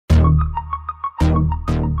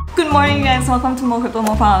Good morning guys, welcome to Mo Crypto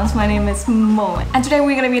Mo Problems. My name is Mo and today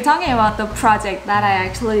we're going to be talking about the project that I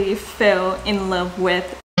actually fell in love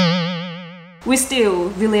with. We're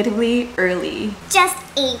still relatively early. Just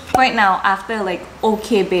Ape. Right now, after like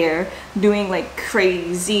OK Bear doing like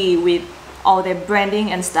crazy with all their branding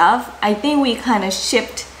and stuff, I think we kind of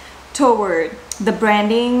shift toward the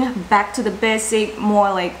branding back to the basic, more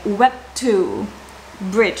like Web 2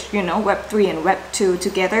 bridge, you know, Web 3 and Web 2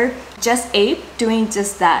 together. Just Ape doing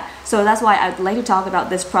just that. So that's why I'd like to talk about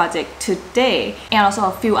this project today, and also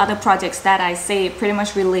a few other projects that I say pretty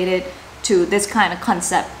much related to this kind of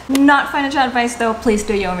concept. Not financial advice though, please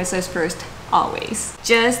do your own research first, always.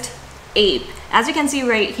 Just Ape. As you can see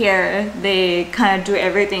right here, they kind of do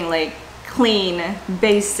everything like clean,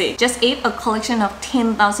 basic. Just Ape, a collection of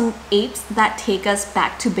 10,000 apes that take us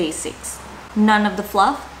back to basics. None of the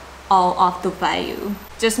fluff, all of the value.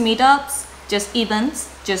 Just meetups, just events,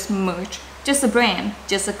 just merch, just a brand,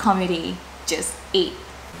 just a community, just Ape.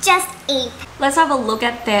 Just Ape. Let's have a look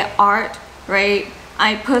at their art, right?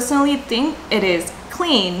 I personally think it is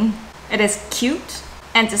clean, it is cute,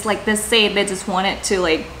 and just like they say, they just wanted to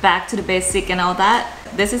like back to the basic and all that.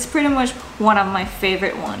 This is pretty much one of my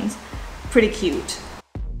favorite ones. Pretty cute.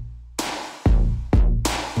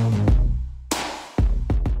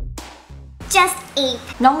 Just Ape.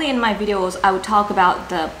 Normally in my videos, I would talk about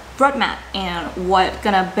the roadmap and what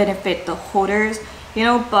gonna benefit the holders, you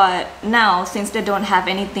know, but now since they don't have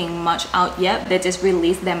anything much out yet, they just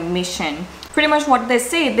released their mission. Pretty much what they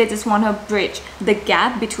say, they just want to bridge the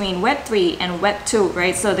gap between Web 3 and Web 2,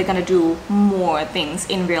 right? So they're gonna do more things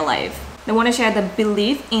in real life. They want to share the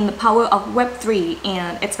belief in the power of Web 3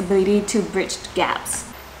 and its ability to bridge gaps.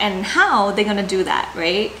 And how they're gonna do that,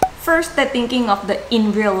 right? First, they're thinking of the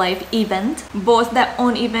in real life event, both their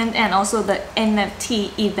own event and also the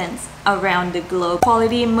NFT events around the globe.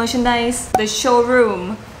 Quality merchandise, the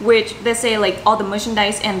showroom, which they say like all the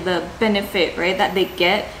merchandise and the benefit, right, that they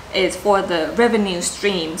get is for the revenue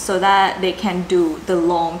stream so that they can do the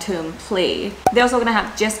long-term play. They're also gonna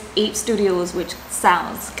have Just Ape Studios, which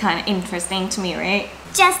sounds kind of interesting to me, right?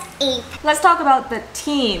 Just Ape. Let's talk about the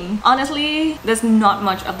team. Honestly, there's not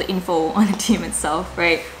much of the info on the team itself,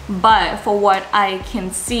 right? But for what I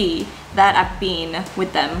can see, that I've been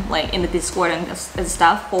with them like in the Discord and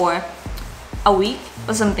stuff for a week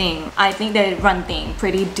or something, I think they run things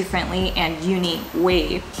pretty differently and unique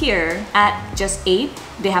way. Here at Just Ape,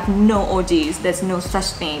 they have no OGs. There's no such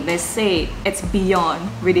thing. They say it's beyond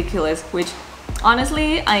ridiculous, which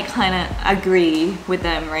honestly, I kind of agree with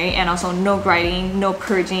them, right? And also no grinding, no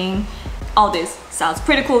purging. All this sounds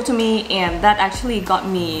pretty cool to me, and that actually got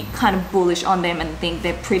me kind of bullish on them and think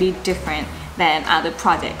they're pretty different than other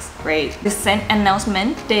projects, right? The Send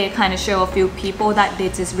announcement, they kind of show a few people that they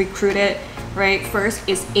just recruited, right? First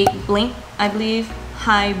is 8Blink, I believe.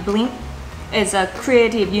 Hi Blink is a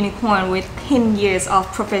creative unicorn with 10 years of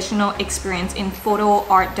professional experience in photo,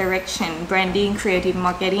 art direction, branding, creative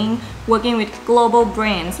marketing, working with global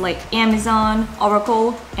brands like Amazon,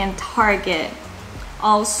 Oracle, and Target.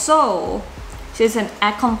 Also, she's an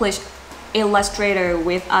accomplished illustrator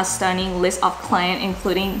with a stunning list of clients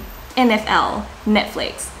including NFL,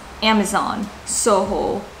 Netflix, Amazon,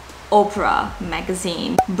 Soho, Oprah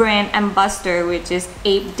magazine. Brand ambassador, which is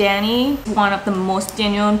Ape Danny, one of the most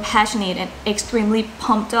genuine, passionate, and extremely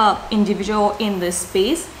pumped up individual in the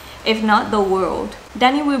space, if not the world.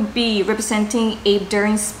 Danny will be representing Ape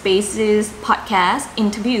during Spaces, podcasts,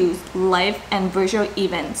 interviews, live and virtual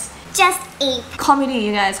events. Just Ape. Community,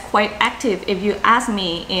 you guys, quite active if you ask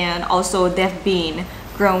me, and also they've been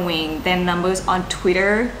growing their numbers on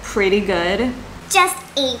Twitter pretty good. Just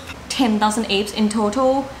Ape. 10,000 apes in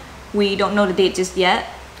total. We don't know the date just yet,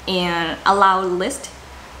 and allowed list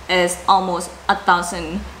is almost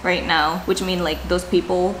 1,000 right now, which means like those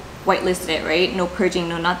people whitelisted, right? No purging,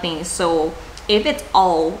 no nothing. So if it's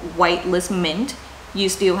all whitelist mint, you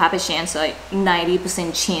still have a chance, like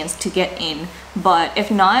 90% chance to get in. But if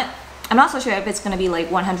not, I'm not so sure if it's gonna be like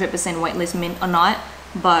 100% whitelist mint or not,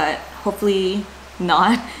 but hopefully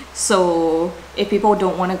not. So if people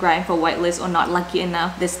don't want to grind for whitelist or not lucky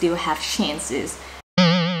enough, they still have chances.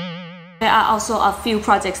 There are also a few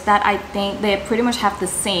projects that I think they pretty much have the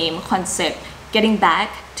same concept, getting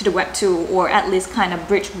back to the Web 2, or at least kind of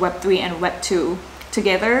bridge Web 3 and Web 2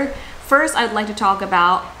 together. First, I'd like to talk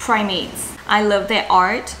about Primates. I love their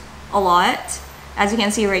art a lot. As you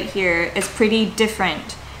can see right here, it's pretty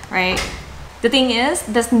different, right? The thing is,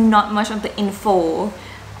 there's not much of the info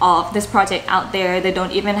of this project out there. They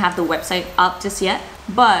don't even have the website up just yet.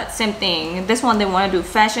 But same thing, this one they want to do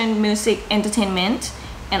fashion, music, entertainment,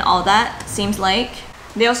 and all that seems like.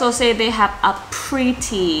 They also say they have a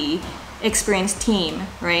pretty experienced team,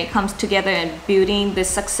 right, comes together and building the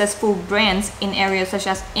successful brands in areas such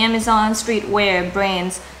as Amazon, streetwear,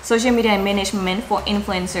 brands, social media management for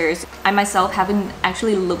influencers. I myself haven't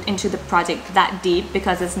actually looked into the project that deep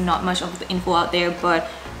because there's not much of the info out there, but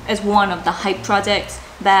it's one of the hype projects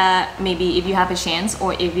that maybe if you have a chance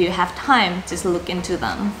or if you have time, just look into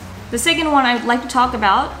them. The second one I'd like to talk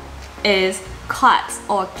about is Cuts,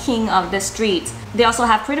 or King of the Streets. They also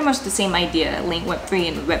have pretty much the same idea, link Web3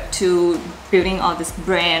 and Web2, building all this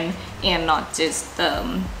brand and not just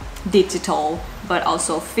digital but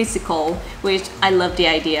also physical, which I love the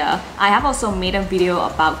idea. I have also made a video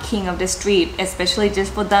about King of the Street, especially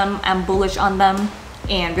just for them. I'm bullish on them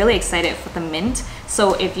and really excited for the mint.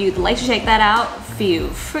 So if you'd like to check that out, feel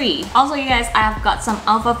free. Also, you guys, I have got some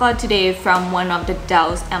alpha today from one of the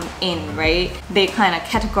DAOs I'm in, right? They kind of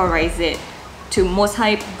categorize it to most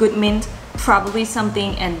hype, good mint, probably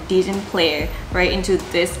something, and decent player, right, into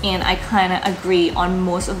this, and I kind of agree on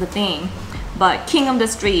most of the thing. But King of the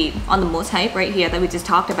Street on the most hype right here that we just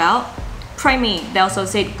talked about. Primate, they also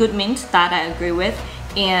said good mint, that I agree with,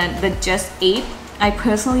 and the Just Ape, I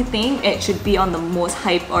personally think it should be on the most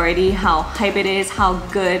hype already, how hype it is, how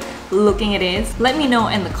good looking it is. Let me know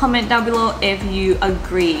in the comment down below if you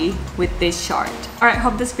agree with this chart. Alright,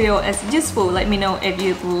 hope this video is useful. Let me know if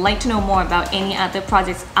you'd like to know more about any other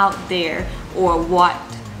projects out there or what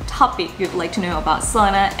topic you'd like to know about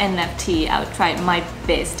Solana NFT. I'll try my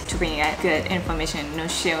best to bring you guys good information, no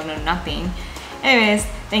show, no nothing. Anyways,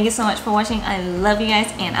 thank you so much for watching. I love you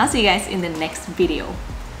guys and I'll see you guys in the next video.